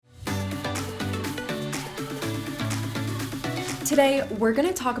Today, we're going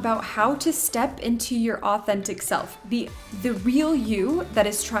to talk about how to step into your authentic self, the real you that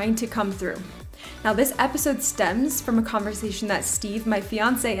is trying to come through. Now, this episode stems from a conversation that Steve, my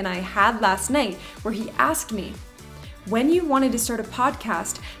fiance, and I had last night where he asked me, when you wanted to start a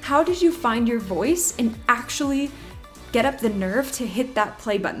podcast, how did you find your voice and actually get up the nerve to hit that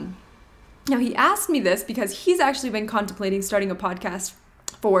play button? Now, he asked me this because he's actually been contemplating starting a podcast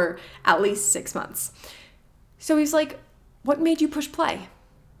for at least 6 months. So he's like, what made you push play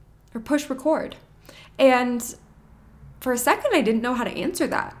or push record? And for a second, I didn't know how to answer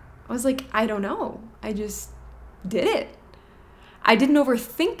that. I was like, I don't know. I just did it. I didn't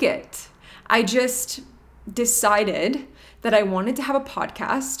overthink it. I just decided that I wanted to have a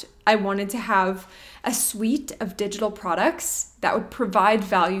podcast. I wanted to have a suite of digital products that would provide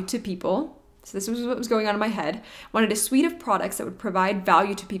value to people. So this was what was going on in my head. I wanted a suite of products that would provide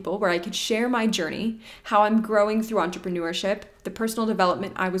value to people where I could share my journey, how I'm growing through entrepreneurship, the personal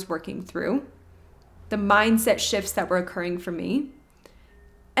development I was working through, the mindset shifts that were occurring for me.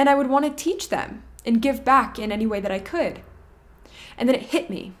 And I would want to teach them and give back in any way that I could. And then it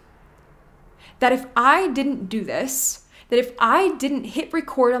hit me that if I didn't do this, that if I didn't hit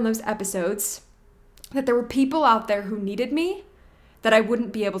record on those episodes, that there were people out there who needed me that I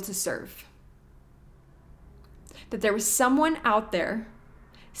wouldn't be able to serve. That there was someone out there,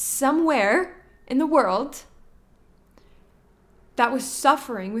 somewhere in the world, that was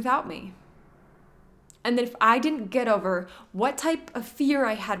suffering without me. And that if I didn't get over what type of fear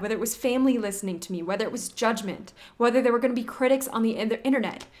I had, whether it was family listening to me, whether it was judgment, whether there were going to be critics on the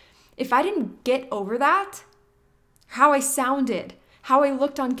internet, if I didn't get over that, how I sounded, how I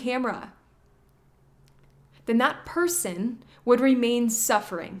looked on camera, then that person would remain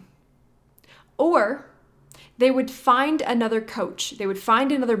suffering. Or they would find another coach, they would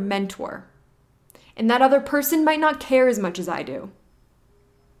find another mentor, and that other person might not care as much as I do.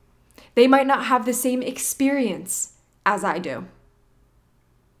 They might not have the same experience as I do.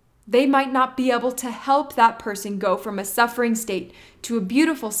 They might not be able to help that person go from a suffering state to a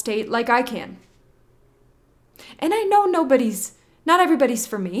beautiful state like I can. And I know not everybody's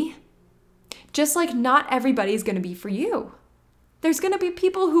for me. Just like not everybody's going to be for you. There's going to be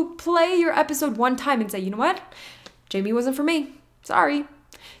people who play your episode one time and say, you know what? Jamie wasn't for me. Sorry.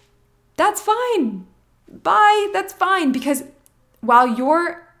 That's fine. Bye. That's fine. Because while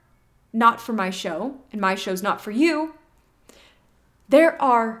you're not for my show and my show's not for you, there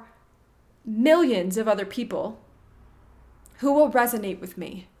are millions of other people who will resonate with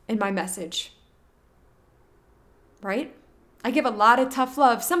me and my message. Right? I give a lot of tough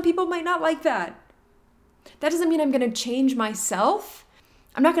love. Some people might not like that. That doesn't mean I'm going to change myself.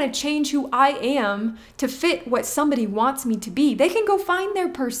 I'm not going to change who I am to fit what somebody wants me to be. They can go find their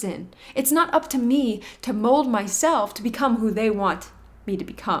person. It's not up to me to mold myself to become who they want me to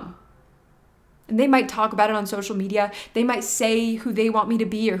become. And they might talk about it on social media. They might say who they want me to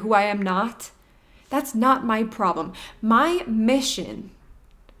be or who I am not. That's not my problem. My mission,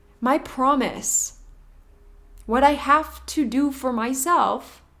 my promise, what I have to do for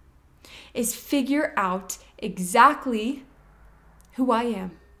myself is figure out exactly who I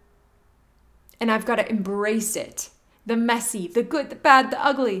am. And I've got to embrace it. The messy, the good, the bad, the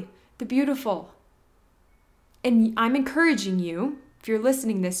ugly, the beautiful. And I'm encouraging you, if you're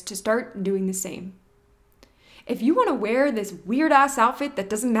listening to this, to start doing the same. If you want to wear this weird ass outfit that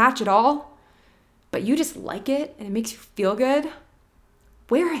doesn't match at all, but you just like it and it makes you feel good,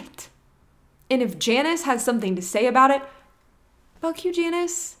 wear it. And if Janice has something to say about it, fuck you,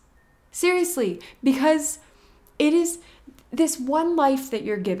 Janice. Seriously, because it is this one life that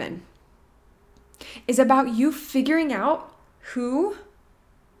you're given is about you figuring out who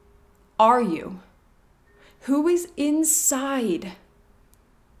are you, who is inside.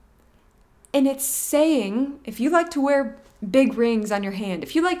 And it's saying, if you like to wear big rings on your hand,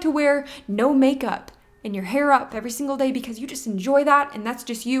 if you like to wear no makeup and your hair up every single day because you just enjoy that and that's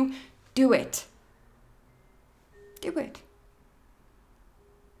just you, do it. Do it.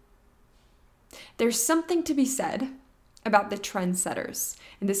 There's something to be said about the trendsetters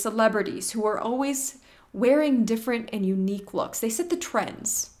and the celebrities who are always wearing different and unique looks. They set the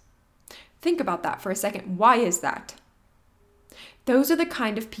trends. Think about that for a second. Why is that? Those are the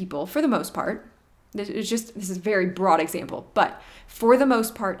kind of people, for the most part, this is a very broad example, but for the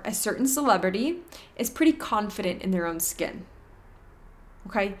most part, a certain celebrity is pretty confident in their own skin.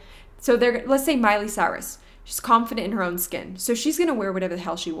 Okay? So let's say Miley Cyrus. She's confident in her own skin. So she's going to wear whatever the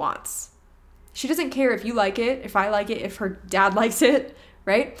hell she wants. She doesn't care if you like it, if I like it, if her dad likes it,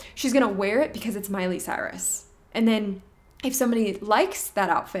 right? She's going to wear it because it's Miley Cyrus. And then if somebody likes that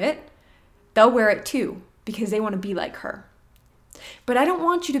outfit, they'll wear it too because they want to be like her. But I don't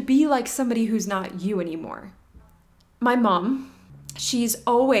want you to be like somebody who's not you anymore. My mom, she's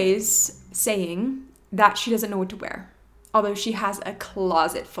always saying that she doesn't know what to wear, although she has a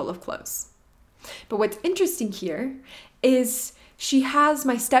closet full of clothes. But what's interesting here is she has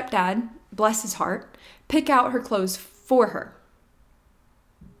my stepdad, bless his heart, pick out her clothes for her.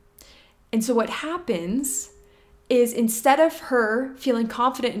 And so what happens is instead of her feeling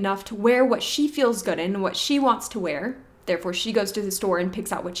confident enough to wear what she feels good in and what she wants to wear, therefore she goes to the store and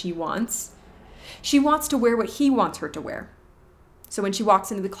picks out what she wants to wear what he wants her to wear. So when she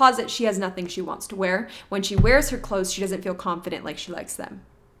walks into the closet, she has nothing she wants to wear. When she wears her clothes, she doesn't feel confident like she likes them.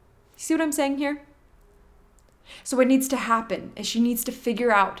 See what I'm saying here? So what needs to happen is she needs to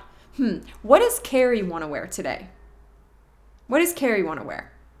figure out, what does Carrie want to wear today? What does Carrie want to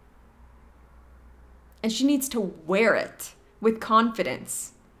wear? And she needs to wear it with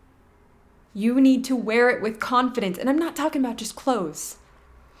confidence. You need to wear it with confidence. And I'm not talking about just clothes.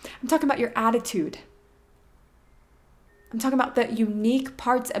 I'm talking about your attitude. I'm talking about the unique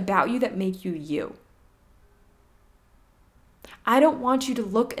parts about you that make you you. I don't want you to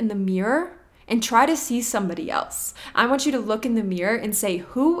look in the mirror and try to see somebody else. I want you to look in the mirror and say,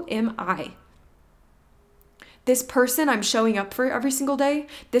 who am I? This person I'm showing up for every single day,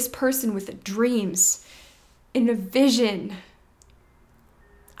 this person with dreams and a vision,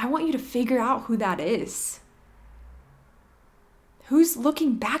 I want you to figure out who that is. Who's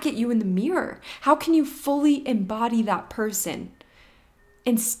looking back at you in the mirror? How can you fully embody that person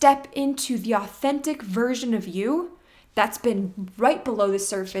and step into the authentic version of you that's been right below the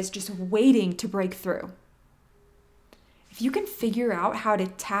surface, just waiting to break through? If you can figure out how to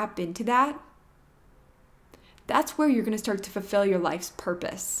tap into that, that's where you're going to start to fulfill your life's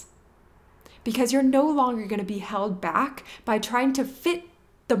purpose. Because you're no longer going to be held back by trying to fit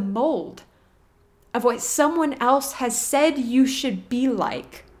the mold of what someone else has said you should be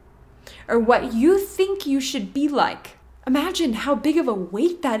like, or what you think you should be like. Imagine how big of a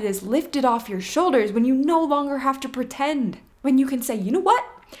weight that is lifted off your shoulders when you no longer have to pretend. When you can say, you know what?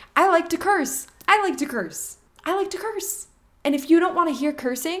 I like to curse. I like to curse. I like to curse. And if you don't want to hear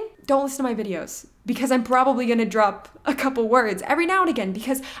cursing, don't listen to my videos, because I'm probably going to drop a couple words every now and again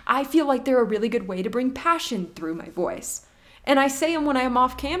because I feel like they're a really good way to bring passion through my voice. And I say them when I am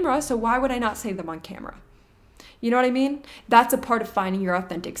off camera, so why would I not say them on camera? You know what I mean? That's a part of finding your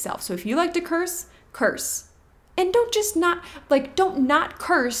authentic self. So if you like to curse, curse. And don't not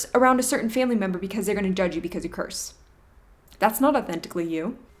curse around a certain family member because they're going to judge you because you curse. That's not authentically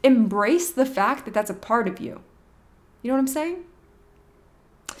you. Embrace the fact that that's a part of you. You know what I'm saying?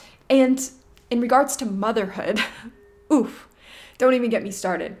 And in regards to motherhood, oof, don't even get me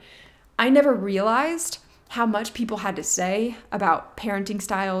started. I never realized how much people had to say about parenting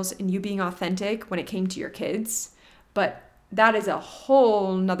styles and you being authentic when it came to your kids. But that is a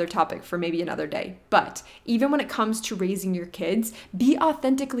whole nother topic for maybe another day. But even when it comes to raising your kids, be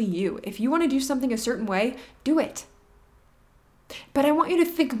authentically you. If you want to do something a certain way, do it. But I want you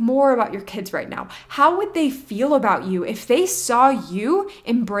to think more about your kids right now. How would they feel about you if they saw you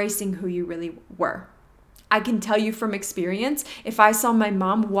embracing who you really were? I can tell you from experience, if I saw my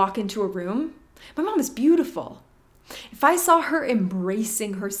mom walk into a room, my mom is beautiful. If I saw her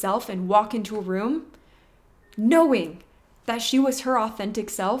embracing herself and walk into a room, knowing that she was her authentic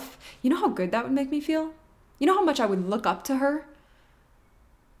self, you know how good that would make me feel? You know how much I would look up to her?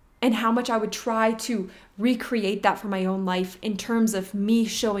 And how much I would try to recreate that for my own life in terms of me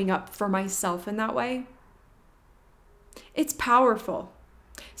showing up for myself in that way? It's powerful.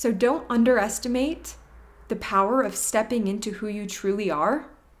 So don't underestimate the power of stepping into who you truly are.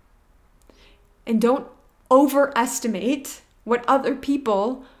 And don't overestimate what other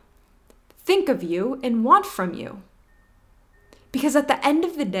people think of you and want from you. Because at the end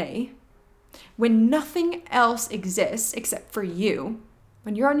of the day, when nothing else exists except for you,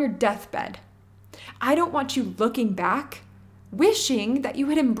 when you're on your deathbed, I don't want you looking back, wishing that you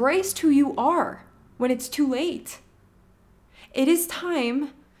had embraced who you are when it's too late. It is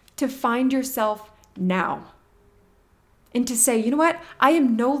time to find yourself now. And to say, you know what? I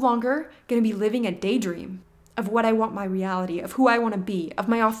am no longer going to be living a daydream of what I want my reality, of who I want to be, of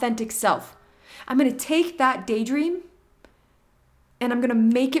my authentic self. I'm going to take that daydream and I'm going to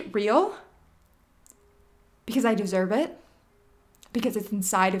make it real because I deserve it, because it's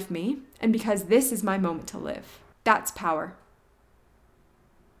inside of me, and because this is my moment to live. That's power.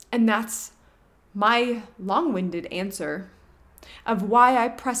 And that's my long-winded answer of why I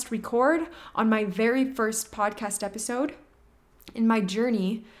pressed record on my very first podcast episode in my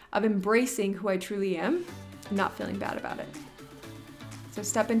journey of embracing who I truly am and not feeling bad about it. So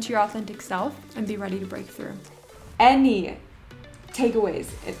step into your authentic self and be ready to break through. Any takeaways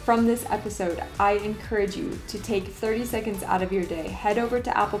from this episode, I encourage you to take 30 seconds out of your day. Head over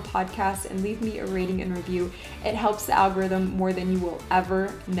to Apple Podcasts and leave me a rating and review. It helps the algorithm more than you will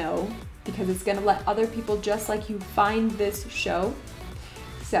ever know, because it's going to let other people just like you find this show.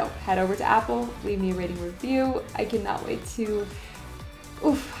 So head over to Apple, leave me a rating review. I can't wait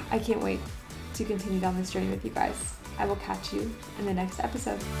to continue down this journey with you guys. I will catch you in the next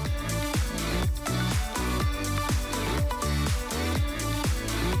episode.